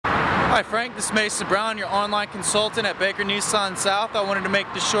Hi Frank, this is Mason Brown, your online consultant at Baker Nissan South. I wanted to make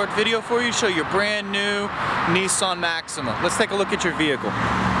this short video for you, show your brand new Nissan Maxima. Let's take a look at your vehicle.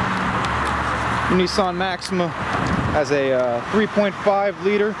 Your Nissan Maxima has a 3.5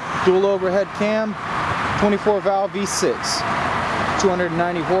 liter dual overhead cam, 24 valve V6,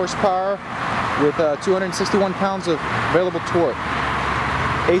 290 horsepower with 261 pounds of available torque,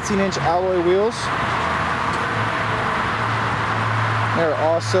 18-inch alloy wheels. There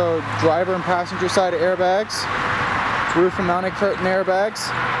are also driver and passenger side airbags, roof and mounted curtain airbags,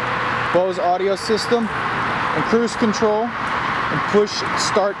 Bose audio system, and cruise control, and push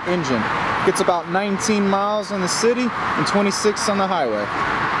start engine. Gets about 19 miles in the city and 26 on the highway.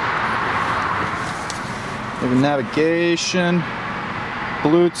 We have navigation,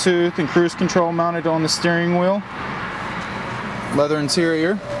 Bluetooth, and cruise control mounted on the steering wheel. Leather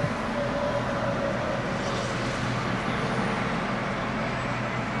interior.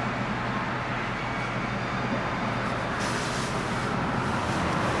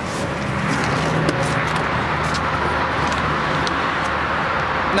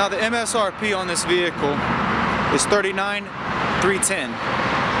 Now the MSRP on this vehicle is $39,310,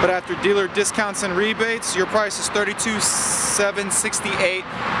 but after dealer discounts and rebates, your price is $32,768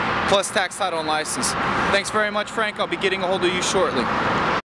 plus tax, title, and license. Thanks very much, Frank. I'll be getting a hold of you shortly.